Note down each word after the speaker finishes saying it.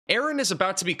Erin is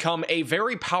about to become a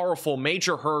very powerful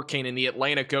major hurricane in the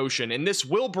Atlantic Ocean, and this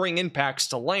will bring impacts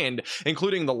to land,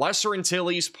 including the Lesser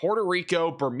Antilles, Puerto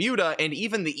Rico, Bermuda, and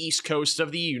even the east coast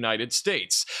of the United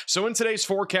States. So in today's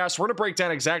forecast, we're going to break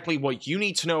down exactly what you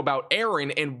need to know about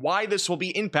Erin and why this will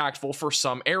be impactful for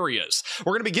some areas.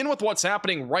 We're going to begin with what's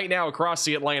happening right now across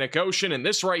the Atlantic Ocean, and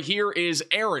this right here is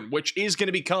Erin, which is going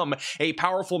to become a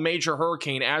powerful major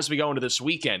hurricane as we go into this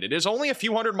weekend. It is only a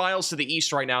few hundred miles to the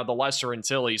east right now, the Lesser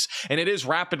Antilles, and it is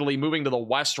rapidly moving to the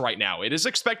west right now. It is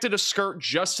expected to skirt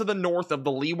just to the north of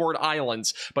the Leeward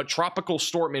Islands, but tropical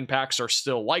storm impacts are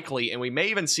still likely, and we may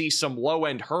even see some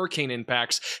low-end hurricane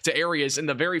impacts to areas in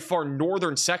the very far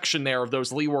northern section there of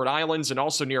those Leeward Islands and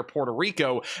also near Puerto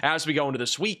Rico as we go into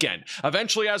this weekend.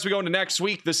 Eventually, as we go into next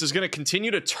week, this is going to continue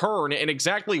to turn, and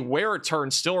exactly where it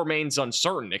turns still remains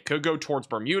uncertain. It could go towards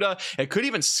Bermuda, it could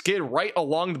even skid right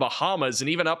along the Bahamas and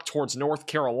even up towards North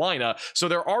Carolina, so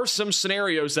there are some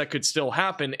scenarios that could still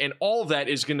happen, and all of that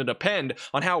is going to depend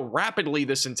on how rapidly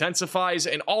this intensifies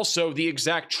and also the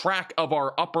exact track of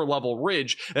our upper level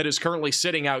ridge that is currently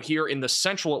sitting out here in the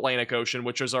central Atlantic Ocean,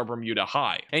 which is our Bermuda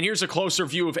high. And here's a closer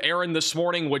view of Erin this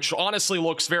morning, which honestly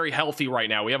looks very healthy right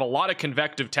now. We have a lot of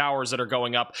convective towers that are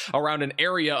going up around an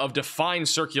area of defined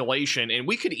circulation, and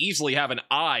we could easily have an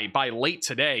eye by late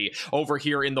today over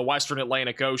here in the western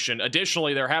Atlantic Ocean.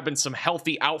 Additionally, there have been some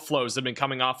healthy outflows that have been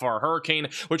coming off our hurricane,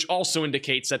 which also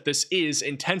indicates that this is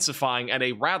intensifying at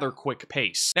a rather quick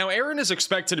pace. Now, Erin is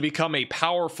expected to become a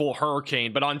powerful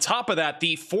hurricane, but on top of that,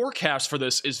 the forecast for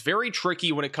this is very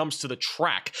tricky when it comes to the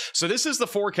track. So this is the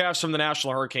forecast from the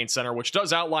National Hurricane Center, which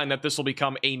does outline that this will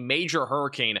become a major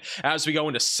hurricane as we go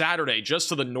into Saturday, just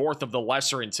to the north of the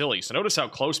Lesser Antilles. So notice how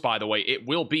close, by the way, it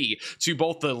will be to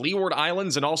both the Leeward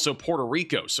Islands and also Puerto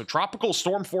Rico. So tropical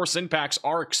storm force impacts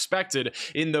are expected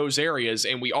in those areas,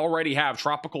 and we already have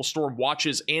tropical storm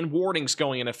watches and warnings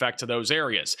going in effect to those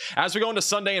areas. As we go into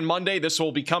Sunday and Monday, this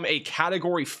will become a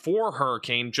Category 4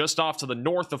 hurricane just off to the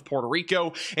north of Puerto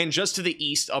Rico and just to the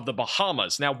east of the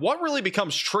Bahamas. Now, what really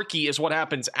becomes tricky is what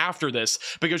happens after this,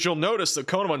 because you'll notice the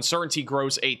cone of uncertainty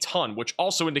grows a ton, which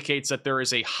also indicates that there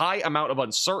is a high amount of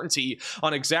uncertainty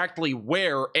on exactly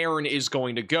where Erin is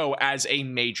going to go as a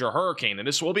major hurricane. And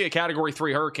this will be a Category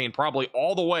 3 hurricane probably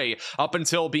all the way up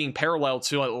until being parallel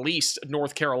to at least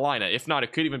North Carolina. If not,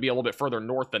 it could even be a little bit further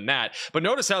north than that. But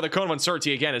notice how the cone of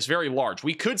uncertainty, again, is very large.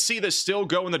 We could see this still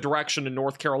go in the direction of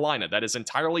North Carolina. That is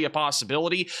entirely a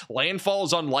possibility. Landfall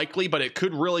is unlikely, but it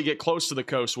could really get close to the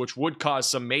coast, which would cause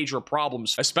some major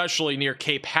problems, especially near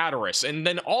Cape Hatteras. And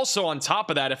then also on top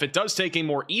of that, if it does take a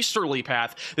more easterly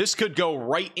path, this could go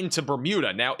right into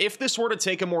Bermuda. Now, if this were to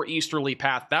take a more easterly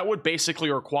path, that would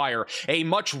basically require a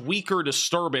much weaker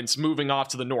disturbance moving off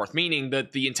to the north, meaning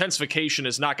that the intensification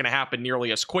is not going to happen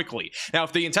nearly as quickly. Now,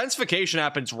 if the intensification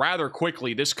happens rather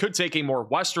quickly, this could take a more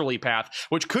westerly path,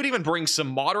 which could even bring some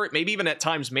moderate, maybe even at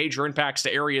times major impacts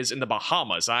to areas in the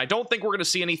Bahamas. I don't think we're going to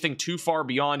see anything too far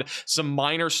beyond some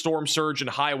minor storm surge and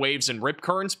high waves and rip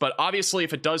currents, but obviously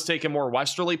if it does take a more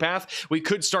westerly path, we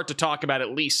could start to talk about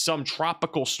at least some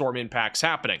tropical storm impacts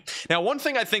happening. Now, one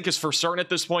thing I think is for certain at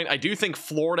this point, I do think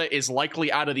Florida is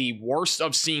likely out of the worst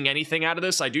of seeing anything out of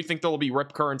this. I do think there will be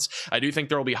rip currents. I do think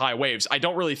there will be high waves. I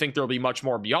don't really think there will be much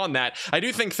more beyond that. I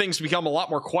do think things become a lot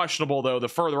more questionable, though, the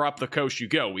further up the coast you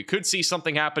go. We could see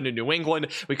something happen in New England.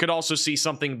 We could also see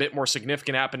something a bit more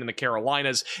significant happen in the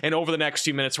Carolinas. And over the next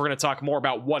few minutes, we're going to talk more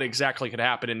about what exactly could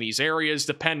happen in these areas,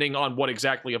 depending on what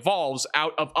exactly evolves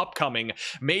out of upcoming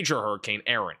major Hurricane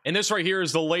Erin. And this right here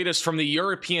is the latest from the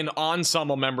European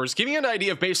ensemble members, giving you an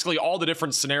idea of basically all the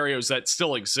different scenarios that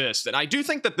still exist. And I do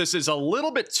think that this is a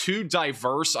little bit too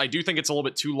diverse. I do think it's a little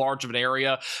bit too large of an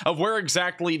area of where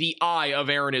exactly the eye of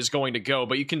Erin is going to go,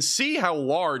 but you can see how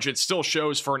large it still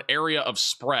shows for an area of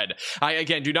spread. I,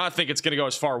 again, do not think it's going to go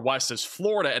as far west as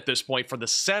Florida at this point for the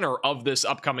center of this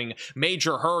upcoming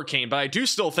major hurricane, but I do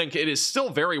still think it is still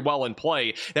very well in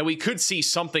play that we could see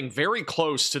something very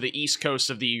close to the east coast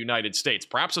of the United States,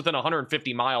 perhaps within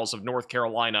 150 miles of North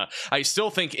Carolina. I still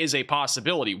think is a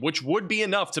possibility, which would be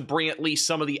enough to bring at least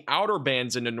some of the outer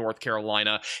bands into North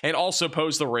Carolina and also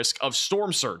pose the risk of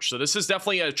storm surge. So this is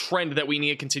definitely a trend that we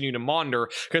need to continue to monitor,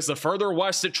 because the further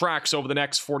west it tracks over the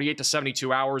next 48 to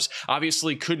 72 hours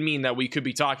obviously could mean that we could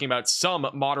be talking about some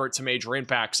moderate to major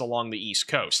impacts along the east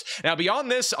coast. Now,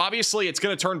 beyond this, obviously it's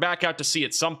going to turn back out to sea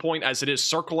at some point, as it is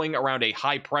circling around a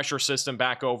high pressure system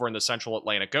back over in the central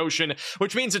Atlantic Ocean,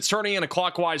 which means it's turning in a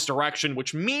clockwise direction,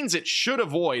 which means it should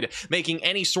avoid making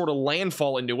any sort of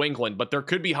landfall in New England, but there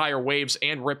could be higher waves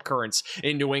and rip currents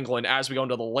in New England as we go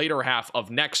into the later half of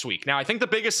next week. Now, I think the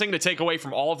biggest thing to take away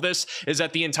from all of this is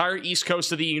that the entire east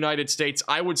coast of the United States,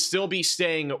 I would still be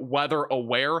staying weather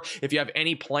aware. If you have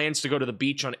any plans to go to the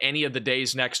beach on any of the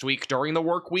days next week during the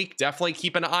work week, definitely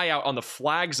keep an eye out on the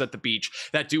flags at the beach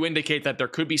that do indicate that there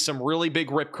could be some really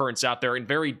big rip currents out there and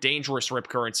very dangerous rip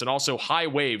currents, and also high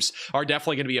waves are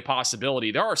definitely going to be a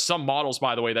possibility. There are some models,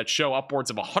 by the way, that show upwards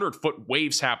of 100-foot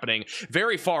waves happening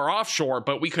very far offshore,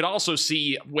 but we could also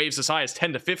see waves as high as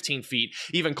 10 to 15 feet,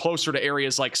 even closer to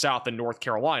areas like South and North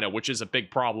Carolina, which is a big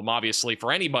problem, obviously,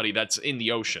 for anybody that's in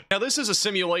the ocean. Now, this is a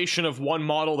simulation of one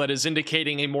model that is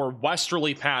indicating a more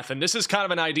westerly path, and this is kind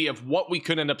of an idea of what we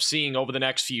could end up seeing over the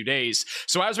next few days.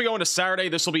 So as we go into Saturday,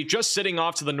 this will be just sitting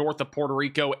off to the north of Puerto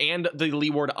Rico and the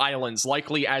Leeward Islands,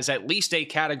 likely as at least a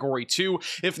Category 2,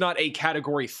 if not a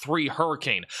Category 3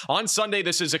 hurricane. On Sunday,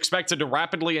 this is expected to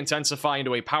rapidly intensify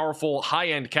into a powerful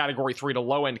high-end Category 3 to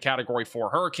low-end Category 4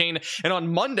 hurricane. And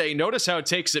on Monday, notice how it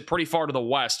takes it pretty far to the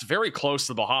west, very close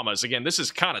to the Bahamas. Again, this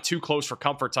is kind of too close for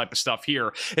comfort type of stuff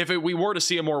here. If we were to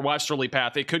see a more westerly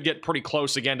path, it could get pretty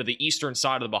close again to the eastern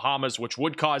side of the Bahamas, which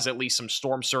would cause at least some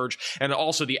storm surge, and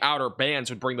also the outer bands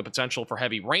would bring the potential for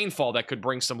heavy rainfall that could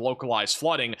bring some localized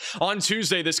flooding. On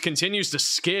Tuesday, this continues to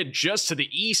skid just to the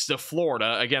east of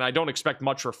Florida. Again, I don't expect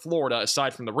much for Florida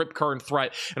aside from the rip current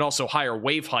threat and also higher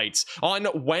wave heights. On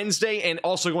Wednesday and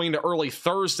also going into early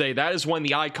Thursday, that is when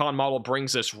the Icon model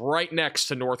brings us right next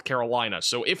to North Carolina.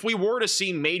 So if we were to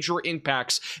see major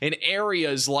impacts in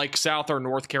areas like South or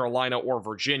North Carolina or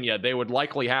Virginia, they would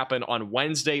likely happen on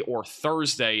Wednesday or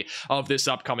Thursday of this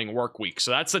upcoming work week.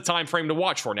 So that's the time frame to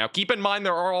watch for. Now, keep in mind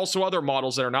there are also other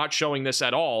models that are not showing this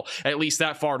at all, at least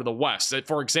that far to the west.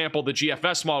 For example, the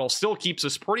GFS model still keeps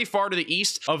us pretty far to the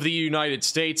east of the United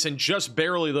States and just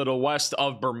barely to the west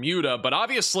of Bermuda. But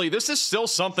obviously, this is still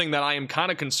something that I am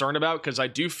kind of concerned about, because I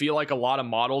do feel like a lot of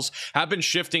models have been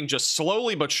shifting just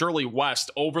slowly but surely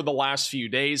west over the last few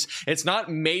days. It's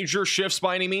not major shifts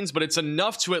by any means, but it's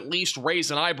enough to at least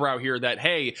raise an eyebrow here that,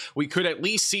 hey, we could at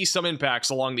least see some impacts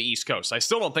along the East Coast. I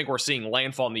still don't think we're seeing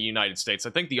landfall in the United States. I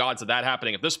think the odds of that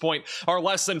happening at this point are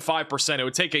less than 5%. It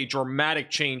would take a dramatic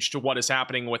change to what is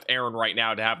happening with Erin right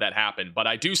now to have that happen. But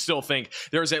I do still think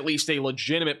there's at least a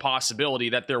legitimate possibility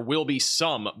that there will be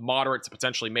some moderate to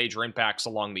potentially major impacts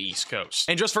along the East Coast.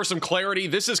 And just for some clarity,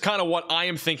 this is kind of what I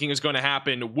am thinking is going to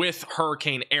happen with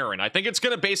Hurricane Erin. I think it's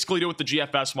going to basically do what the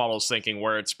GFS model is thinking,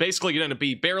 where it's basically going to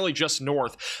be barely just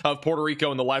north of Puerto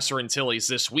Rico and the Lesser Antilles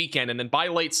this weekend. And then by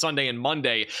late Sunday and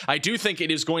Monday, I do think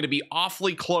it is going to be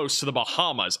awfully close to the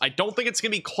Bahamas. I don't think it's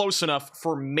going to be close enough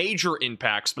for major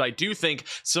impacts, but I do think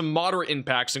some moderate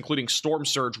impacts, including storm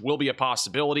surge, will be a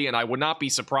possibility. And I would not be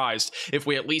surprised if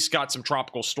we at least got some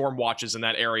tropical storm watches in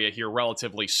that area here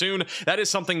relatively soon. That is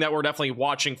something that we're definitely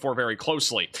watching for very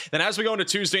closely. Then as we go into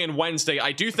Tuesday and Wednesday,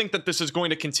 I do think that this is going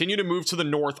to continue to move to the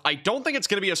north. I don't think it's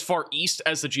going to be as far east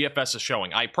as the GFS is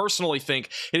showing. I personally think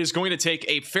it is going to take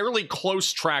a fairly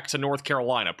close track to North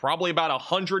Carolina, probably about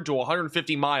 100 to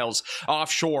 150 miles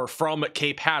offshore from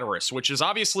Cape Hatteras, which is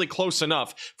obviously close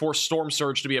enough for storm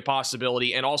surge to be a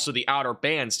possibility, and also the outer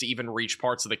bands to even reach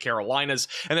parts of the Carolinas.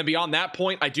 And then beyond that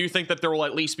point, I do think that there will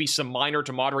at least be some minor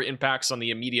to moderate impacts on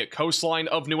the immediate coastline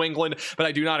of New England, but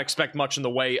I do not expect much in the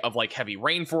way of like heavy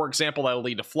rain, for example, that will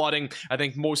lead to flooding. I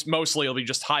think mostly it'll be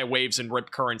just high waves and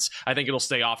rip currents. I think it'll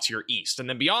stay off to your east. And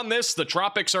then beyond this, the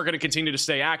tropics are going to continue to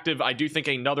stay active. I do think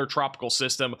another tropical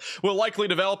system will likely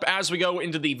develop as we go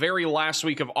into the very last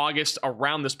week of August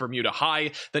around this Bermuda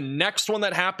high. The next one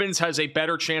that happens has a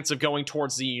better chance of going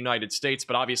towards the United States,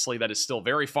 but obviously that is still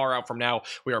very far out from now.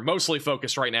 We are mostly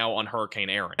focused right now on Hurricane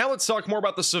Erin. Now let's talk more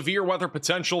about the severe weather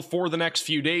potential for the next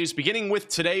few days, beginning with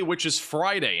today, which is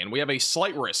Friday, and we have a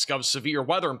slight risk of severe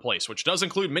weather in place, which does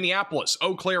include Minneapolis,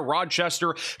 Eau Claire,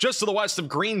 Rochester, just to the west of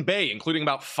Green Bay, including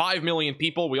about 5 million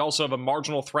people. We also have a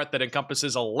marginal threat that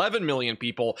encompasses 11 million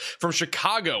people from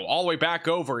Chicago all the way back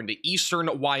over into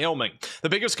eastern Wyoming. The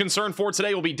biggest concern for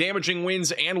today will be damaging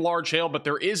winds and large hail, but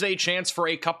there is a chance for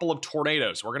a couple of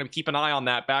tornadoes. We're going to keep an eye on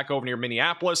that back over near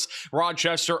Minneapolis,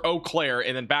 Rochester, Eau Claire,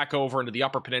 and then back over into the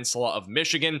upper peninsula of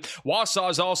Michigan. Wausau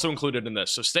is also included in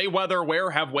this, so stay weather aware,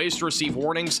 have ways to receive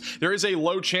warnings. There is a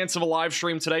low chance of a live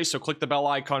stream today, so click the bell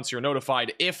icon so you're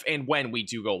notified if and when we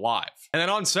do go live. And then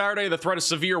on Saturday, the threat of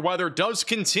severe weather does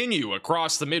continue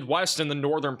across the Midwest and the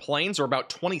northern plains, where about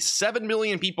 27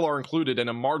 million people are included in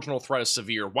a marginal threat of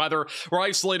severe weather, where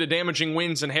isolated damaging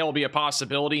winds and hail will be a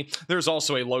possibility. There's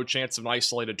also a low chance of an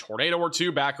isolated tornado or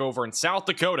two back over in South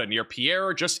Dakota near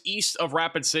Pierre, just east of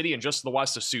Rapid City and just to the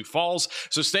west of Sioux Falls.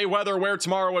 So stay weather aware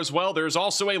tomorrow as well. There's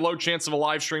also a low chance of a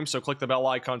live stream, so click the bell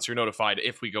icon so you're notified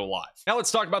if we go live. Now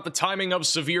let's talk about the timing of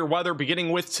severe weather,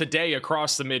 beginning with today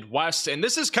across the Midwest. And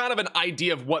this is kind of an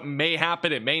idea of what may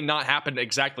happen. It may not happen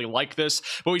exactly like this,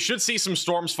 but we should see some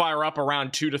storms fire up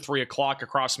around 2 to 3 o'clock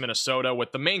across Minnesota,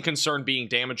 with the main concern being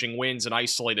damaging winds and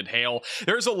isolated hail.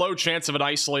 There's a low chance of an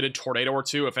isolated tornado or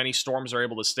two if any storms are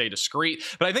able to stay discreet,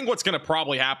 but I think what's going to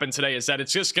probably happen today is that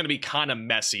it's just going to be kind of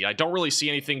messy. I don't really see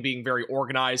anything being very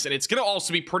organized, and it's going to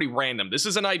also be pretty random. This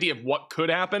is an idea of what could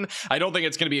happen. I don't think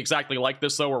it's going to be exactly like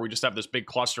this, though, where we just have this big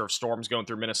cluster of storms going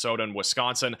through Minnesota and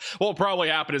Wisconsin. What will probably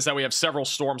happen is that we have several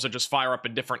storms that just fire up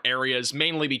in different areas,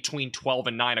 mainly between 12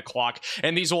 and 9 o'clock,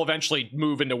 and these will eventually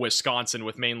move into Wisconsin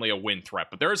with mainly a wind threat.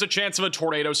 But there is a chance of a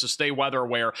tornado, so stay weather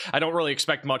aware. I don't really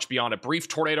expect much beyond a brief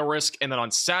tornado risk, and then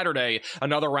on Saturday,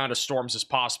 another round of storms is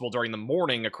possible during the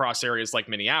morning across areas like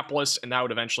Minneapolis, and that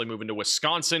would eventually move into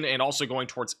Wisconsin and also going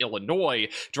towards Illinois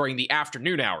during the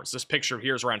afternoon hours. This picture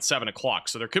here is around 7 o'clock,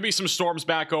 so there could be some storms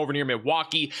back over near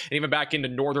Milwaukee and even back into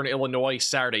northern Illinois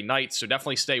Saturday night, so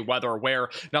definitely stay weather aware.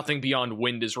 Nothing beyond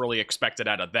wind is really expected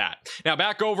out of that. Now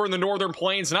back over in the northern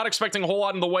plains, not expecting a whole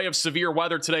lot in the way of severe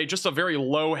weather today, just a very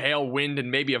low hail, wind,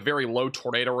 and maybe a very low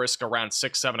tornado risk around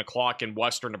 6-7 o'clock in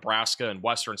western Nebraska and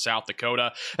western South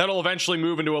Dakota. That'll eventually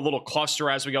move into a little cluster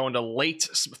as we go into late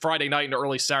Friday night and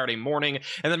early Saturday morning,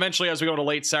 and then eventually as we go into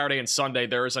late Saturday and Sunday,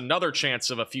 there is another chance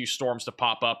of a few storms to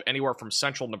pop up anywhere from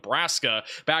central Nebraska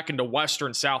back into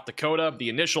western South Dakota. The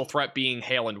initial threat being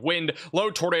hail and wind, low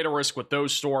tornado risk with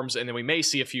those storms, and then we may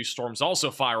see a few storms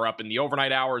also fire up in the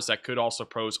overnight hours that could also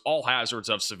pose all hazards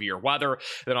of severe weather.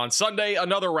 Then on Sunday,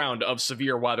 another round of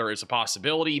severe weather is a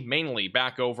possibility, mainly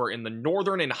back over in the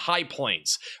northern and high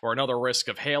plains, where another risk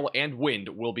of hail and wind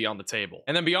will be on the table.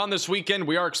 And then beyond this weekend,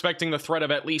 we are expecting the threat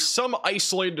of at least some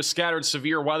isolated to scattered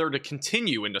severe weather to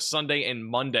continue into Sunday and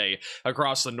Monday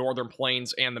across the northern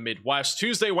plains and the Midwest.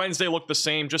 Tuesday, Wednesday look the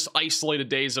same, just isolated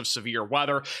days of severe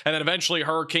weather, and then eventually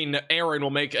Hurricane Erin will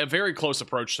make a very close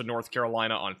approach to North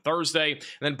Carolina on Thursday. And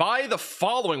then by the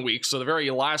following week, so the very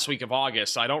last week of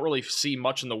August, I don't really see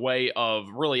much in the way of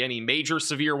really any major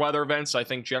severe weather events. I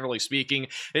think generally speaking,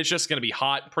 it's just going to be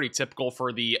hot, pretty typical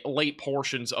for the late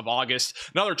portions of August.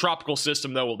 Another tropical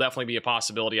system, though, will definitely be a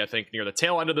possibility, I think, near the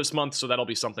tail end of this month, so that'll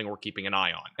be something we're keeping an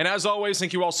eye on. And as always,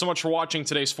 thank you all so much for watching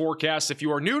today's forecast. If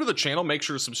you are new to the channel, make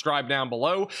sure to subscribe down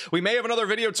below. We may have another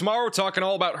video tomorrow talking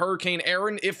all about Hurricane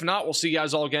Erin. If not, we'll see you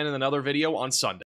guys all again in another video on Sunday.